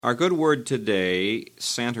Our good word today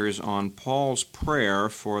centers on Paul's prayer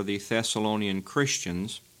for the Thessalonian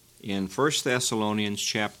Christians in 1 Thessalonians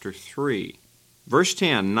chapter 3. Verse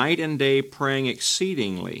 10, "Night and day praying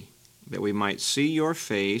exceedingly, that we might see your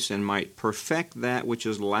face and might perfect that which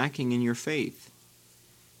is lacking in your faith.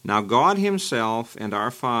 Now God himself and our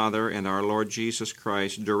Father and our Lord Jesus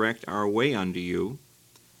Christ direct our way unto you,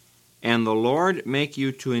 and the Lord make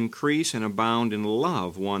you to increase and abound in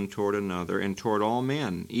love one toward another and toward all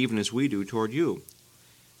men, even as we do toward you,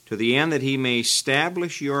 to the end that he may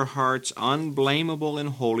establish your hearts unblameable in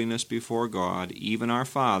holiness before God, even our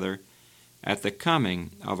Father, at the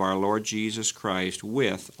coming of our Lord Jesus Christ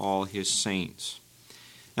with all his saints."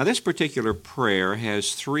 Now this particular prayer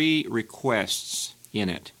has three requests in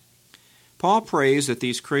it. Paul prays that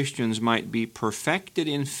these Christians might be perfected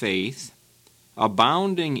in faith,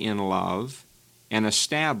 abounding in love, and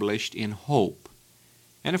established in hope.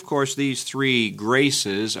 And of course, these three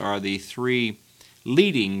graces are the three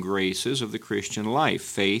leading graces of the Christian life: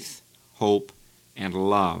 faith, hope, and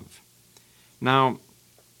love. Now,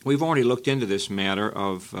 we've already looked into this matter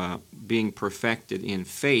of being perfected in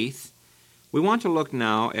faith. We want to look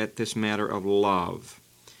now at this matter of love.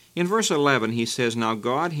 In verse 11, he says, "Now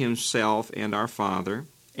God himself and our Father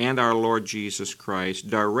and our Lord Jesus Christ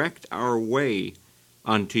direct our way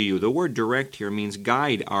unto you." The word direct here means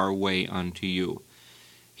guide our way unto you.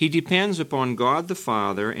 He depends upon God the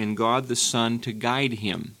Father and God the Son to guide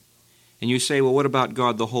him. And you say, well, what about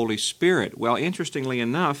God the Holy Spirit? Well, interestingly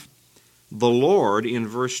enough, the Lord in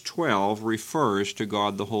verse 12 refers to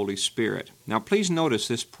God the Holy Spirit. Now please notice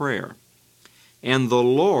this prayer. "And the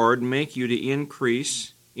Lord make you to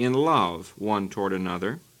increase in love one toward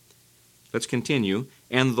another." Let's continue.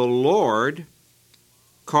 "And the Lord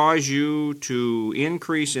cause you to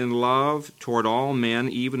increase in love toward all men,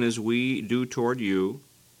 even as we do toward you,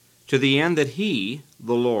 to the end that he,"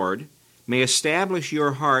 the Lord, "may establish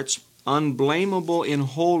your hearts unblameable in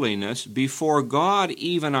holiness before God,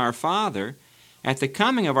 even our Father, at the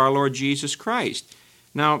coming of our Lord Jesus Christ."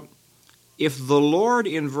 Now, if the Lord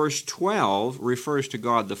in verse 12 refers to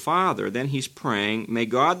God the Father, then he's praying, "May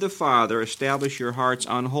God the Father establish your hearts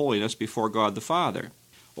unholiness before God the Father."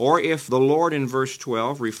 Or if the Lord in verse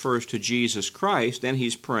 12 refers to Jesus Christ, then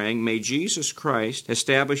he's praying, "May Jesus Christ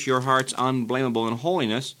establish your hearts unblameable in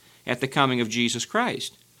holiness at the coming of Jesus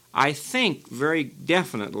Christ." I think very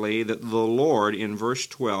definitely that the Lord in verse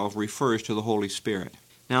 12 refers to the Holy Spirit.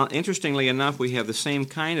 Now, interestingly enough, we have the same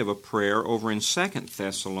kind of a prayer over in 2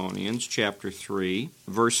 Thessalonians chapter 3,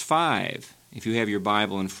 verse 5. If you have your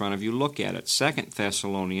Bible in front of you, look at it. 2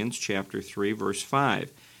 Thessalonians chapter 3, verse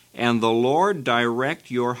 5. "And the Lord direct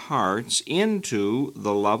your hearts into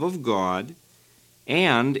the love of God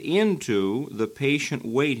and into the patient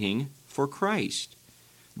waiting for Christ."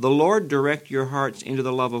 The Lord direct your hearts into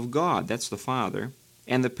the love of God, that's the Father,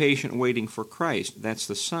 and the patient waiting for Christ, that's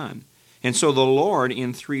the Son. And so the Lord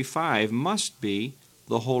in 3:5 must be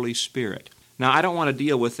the Holy Spirit. Now, I don't want to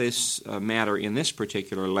deal with this matter in this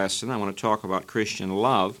particular lesson. I want to talk about Christian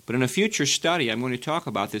love. But in a future study, I'm going to talk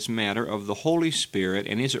about this matter of the Holy Spirit,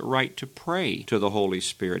 and is it right to pray to the Holy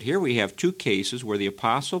Spirit? Here we have two cases where the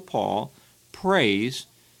Apostle Paul prays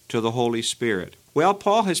to the Holy Spirit. Well,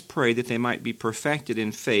 Paul has prayed that they might be perfected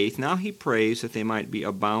in faith. Now he prays that they might be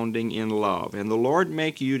abounding in love. "And the Lord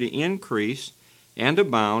make you to increase and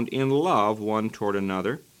abound in love one toward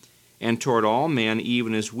another, and toward all men,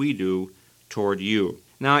 even as we do toward you."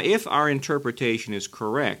 Now, if our interpretation is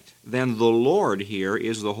correct, then the Lord here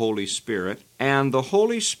is the Holy Spirit, and the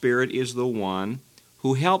Holy Spirit is the one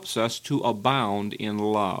who helps us to abound in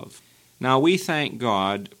love. Now, we thank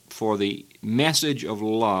God for the message of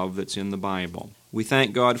love that's in the Bible. We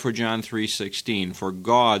thank God for John 3:16, "For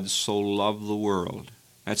God so loved the world."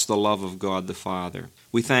 That's the love of God the Father.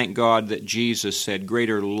 We thank God that Jesus said,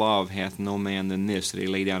 "Greater love hath no man than this, that he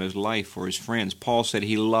laid down his life for his friends." Paul said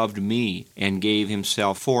he loved me and gave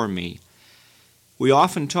himself for me. We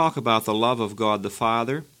often talk about the love of God the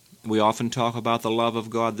Father. We often talk about the love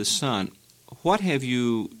of God the Son. What have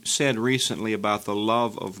you said recently about the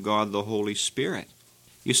love of God the Holy Spirit?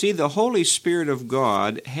 You see, the Holy Spirit of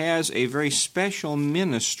God has a very special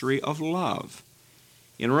ministry of love.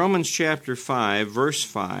 In Romans chapter 5, verse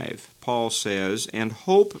 5, Paul says, "And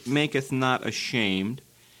hope maketh not ashamed,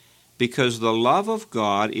 because the love of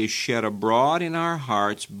God is shed abroad in our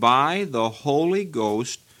hearts by the Holy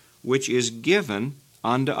Ghost, which is given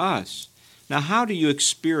unto us." Now, how do you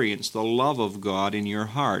experience the love of God in your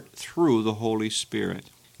heart? Through the Holy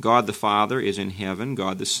Spirit. God the Father is in heaven,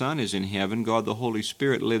 God the Son is in heaven, God the Holy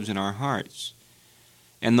Spirit lives in our hearts.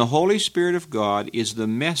 And the Holy Spirit of God is the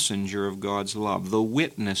messenger of God's love, the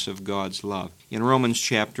witness of God's love. In Romans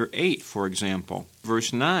chapter 8, for example,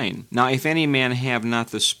 verse 9, "Now if any man have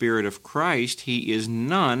not the Spirit of Christ, he is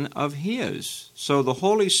none of his." So the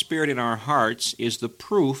Holy Spirit in our hearts is the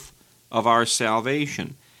proof of our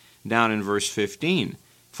salvation. Down in verse 15,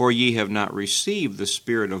 "For ye have not received the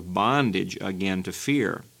spirit of bondage again to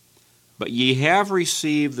fear, but ye have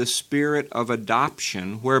received the Spirit of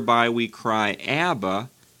adoption, whereby we cry,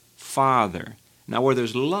 Abba, Father." Now where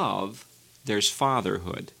there's love, there's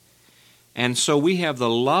fatherhood. And so we have the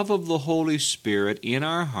love of the Holy Spirit in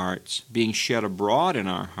our hearts, being shed abroad in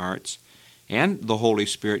our hearts, and the Holy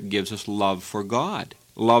Spirit gives us love for God,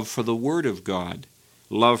 love for the Word of God,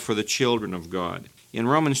 love for the children of God. In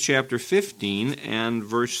Romans chapter 15 and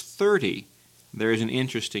verse 30, there is an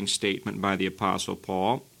interesting statement by the Apostle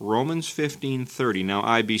Paul. Romans 15:30, "Now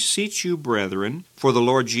I beseech you, brethren, for the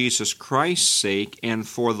Lord Jesus Christ's sake, and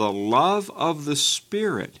for the love of the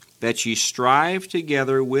Spirit, that ye strive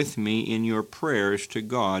together with me in your prayers to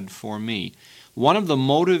God for me." One of the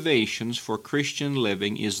motivations for Christian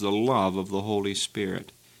living is the love of the Holy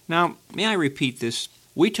Spirit. Now, may I repeat this?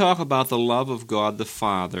 We talk about the love of God the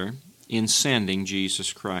Father in sending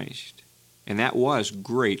Jesus Christ. And that was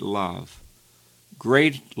great love.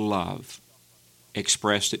 Great love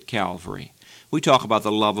expressed at Calvary. We talk about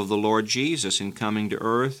the love of the Lord Jesus in coming to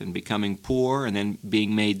earth and becoming poor and then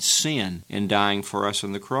being made sin and dying for us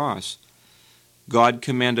on the cross. God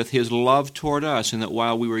commendeth His love toward us in that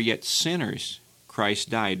while we were yet sinners, Christ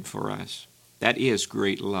died for us. That is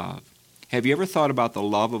great love. Have you ever thought about the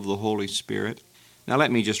love of the Holy Spirit? Now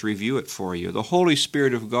let me just review it for you. The Holy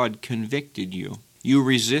Spirit of God convicted you. You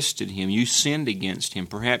resisted Him. You sinned against Him.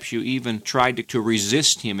 Perhaps you even tried to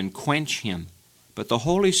resist Him and quench Him. But the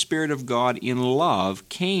Holy Spirit of God in love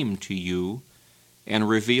came to you and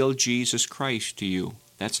revealed Jesus Christ to you.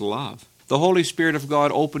 That's love. The Holy Spirit of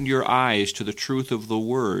God opened your eyes to the truth of the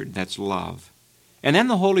Word. That's love. And then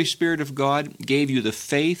the Holy Spirit of God gave you the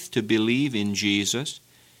faith to believe in Jesus,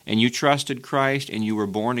 and you trusted Christ and you were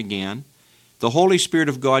born again. The Holy Spirit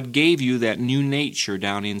of God gave you that new nature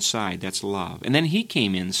down inside. That's love. And then He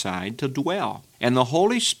came inside to dwell. And the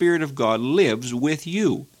Holy Spirit of God lives with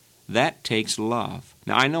you. That takes love.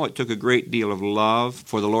 Now, I know it took a great deal of love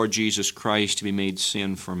for the Lord Jesus Christ to be made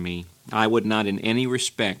sin for me. I would not in any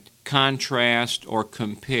respect contrast or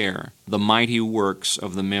compare the mighty works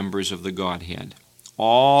of the members of the Godhead.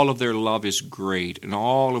 All of their love is great, and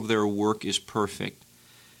all of their work is perfect.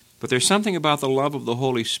 But there's something about the love of the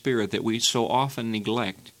Holy Spirit that we so often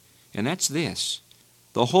neglect, and that's this.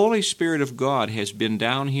 The Holy Spirit of God has been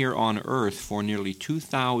down here on earth for nearly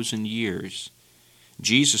 2,000 years.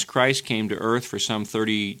 Jesus Christ came to earth for some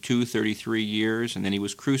 32, 33 years, and then He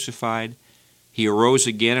was crucified. He arose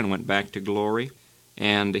again and went back to glory,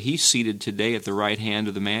 and He's seated today at the right hand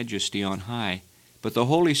of the Majesty on high. But the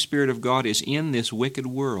Holy Spirit of God is in this wicked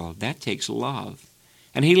world. That takes love.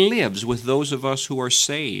 And He lives with those of us who are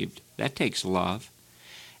saved. That takes love.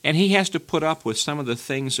 And He has to put up with some of the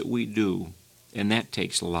things that we do, and that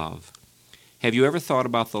takes love. Have you ever thought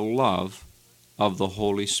about the love of the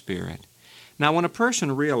Holy Spirit? Now, when a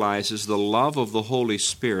person realizes the love of the Holy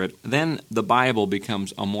Spirit, then the Bible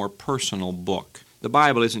becomes a more personal book. The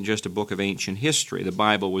Bible isn't just a book of ancient history. The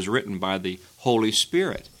Bible was written by the Holy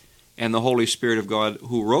Spirit. And the Holy Spirit of God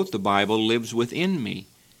who wrote the Bible lives within me.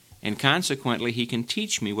 And consequently, He can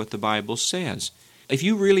teach me what the Bible says. If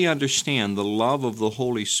you really understand the love of the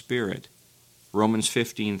Holy Spirit, Romans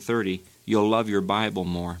 15:30, you'll love your Bible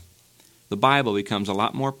more. The Bible becomes a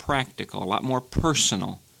lot more practical, a lot more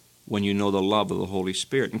personal when you know the love of the Holy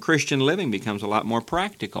Spirit. And Christian living becomes a lot more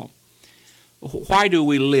practical. Why do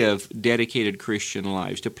we live dedicated Christian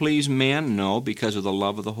lives? To please men? No, because of the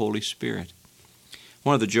love of the Holy Spirit.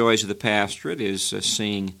 One of the joys of the pastorate is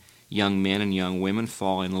seeing young men and young women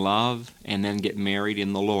fall in love and then get married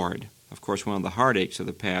in the Lord. Of course, one of the heartaches of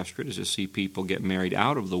the pastorate is to see people get married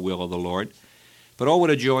out of the will of the Lord. But oh, what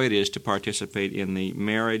a joy it is to participate in the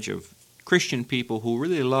marriage of Christian people who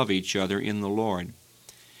really love each other in the Lord.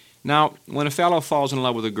 Now, when a fellow falls in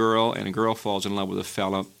love with a girl and a girl falls in love with a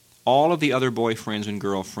fellow, all of the other boyfriends and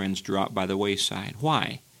girlfriends drop by the wayside.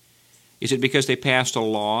 Why? Is it because they passed a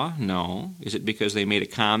law? No. Is it because they made a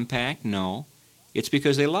compact? No. It's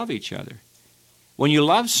because they love each other. When you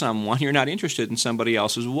love someone, you're not interested in somebody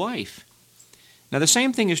else's wife. Now, the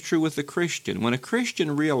same thing is true with the Christian. When a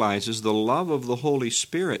Christian realizes the love of the Holy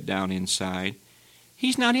Spirit down inside,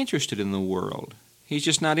 he's not interested in the world. He's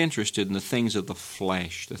just not interested in the things of the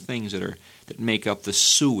flesh, the things that make up the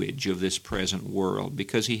sewage of this present world,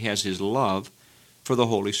 because he has his love for the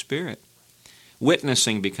Holy Spirit.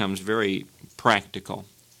 Witnessing becomes very practical.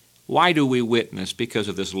 Why do we witness? Because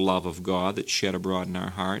of this love of God that's shed abroad in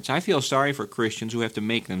our hearts. I feel sorry for Christians who have to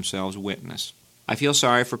make themselves witness. I feel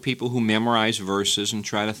sorry for people who memorize verses and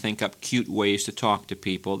try to think up cute ways to talk to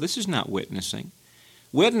people. This is not witnessing.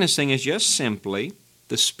 Witnessing is just simply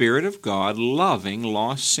the Spirit of God loving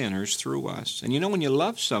lost sinners through us. And you know, when you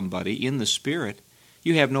love somebody in the Spirit,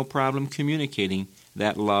 you have no problem communicating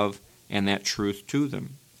that love and that truth to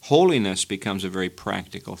them. Holiness becomes a very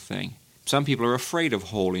practical thing. Some people are afraid of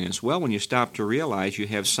holiness. Well, when you stop to realize you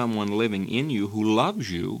have someone living in you who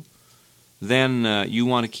loves you, then you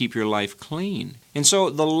want to keep your life clean. And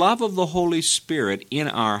so the love of the Holy Spirit in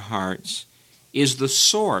our hearts is the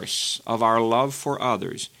source of our love for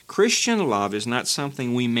others. Christian love is not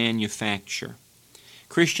something we manufacture.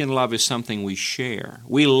 Christian love is something we share.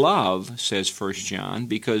 We love, says 1 John,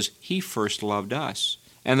 because He first loved us.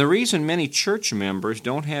 And the reason many church members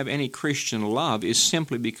don't have any Christian love is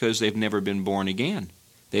simply because they've never been born again.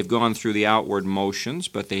 They've gone through the outward motions,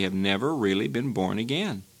 but they have never really been born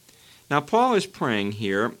again. Now, Paul is praying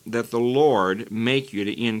here that the Lord make you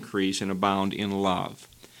to increase and abound in love.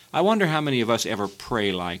 I wonder how many of us ever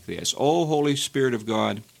pray like this. Oh, Holy Spirit of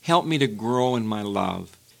God, help me to grow in my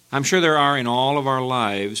love. I'm sure there are in all of our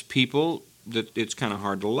lives people that it's kind of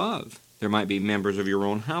hard to love. There might be members of your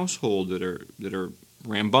own household that are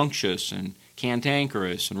rambunctious and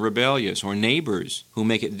cantankerous and rebellious, or neighbors who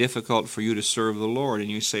make it difficult for you to serve the Lord. And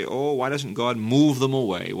you say, oh, why doesn't God move them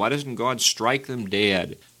away? Why doesn't God strike them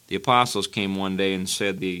dead? The apostles came one day and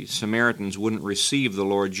said the Samaritans wouldn't receive the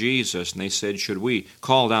Lord Jesus, and they said, should we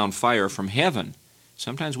call down fire from heaven?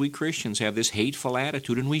 Sometimes we Christians have this hateful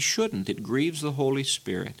attitude, and we shouldn't. It grieves the Holy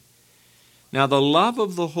Spirit. Now, the love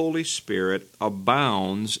of the Holy Spirit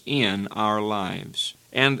abounds in our lives.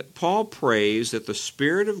 And Paul prays that the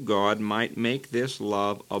Spirit of God might make this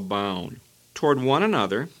love abound toward one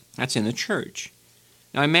another. That's in the church.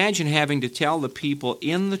 Now, imagine having to tell the people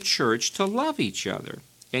in the church to love each other.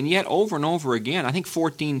 And yet, over and over again, I think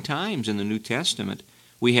 14 times in the New Testament,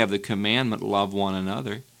 we have the commandment, love one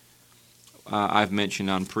another. I've mentioned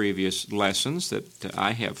on previous lessons that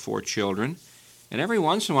I have 4 children. And every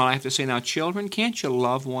once in a while I have to say, now, children, can't you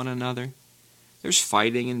love one another? There's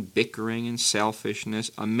fighting and bickering and selfishness.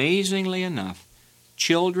 Amazingly enough,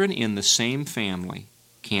 children in the same family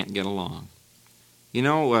can't get along. You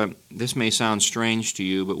know, this may sound strange to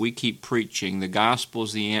you, but we keep preaching the gospel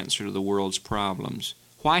is the answer to the world's problems.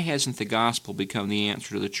 Why hasn't the gospel become the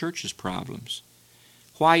answer to the church's problems?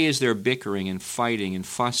 Why is there bickering and fighting and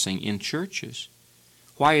fussing in churches?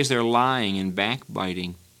 Why is there lying and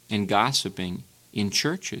backbiting and gossiping in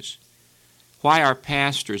churches? Why are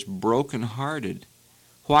pastors broken-hearted?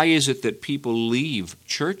 Why is it that people leave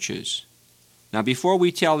churches? Now, before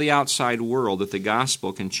we tell the outside world that the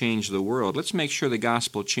gospel can change the world, let's make sure the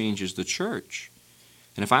gospel changes the church.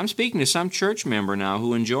 And if I'm speaking to some church member now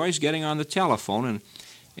who enjoys getting on the telephone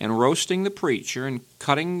and roasting the preacher and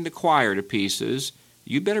cutting the choir to pieces,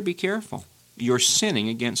 you better be careful. You're sinning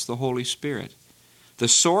against the Holy Spirit. The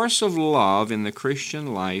source of love in the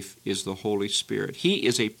Christian life is the Holy Spirit. He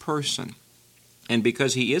is a person. And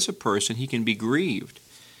because He is a person, He can be grieved.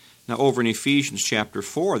 Now, over in Ephesians chapter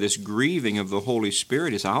 4, this grieving of the Holy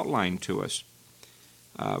Spirit is outlined to us.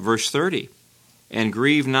 Verse 30, and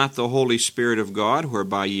grieve not the Holy Spirit of God,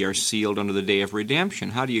 whereby ye are sealed unto the day of redemption.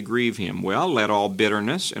 How do you grieve Him? Well, let all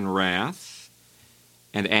bitterness and wrath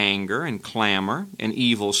and anger and clamor and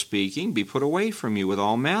evil speaking be put away from you with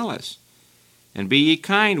all malice. And be ye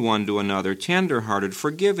kind one to another, tender-hearted,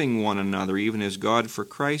 forgiving one another, even as God for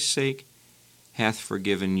Christ's sake hath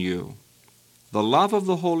forgiven you. The love of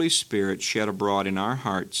the Holy Spirit shed abroad in our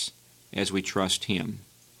hearts as we trust Him.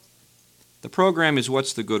 The program is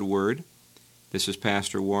What's the Good Word? This is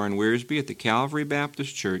Pastor Warren Wiersbe at the Calvary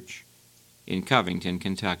Baptist Church in Covington,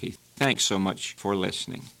 Kentucky. Thanks so much for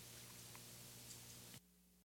listening.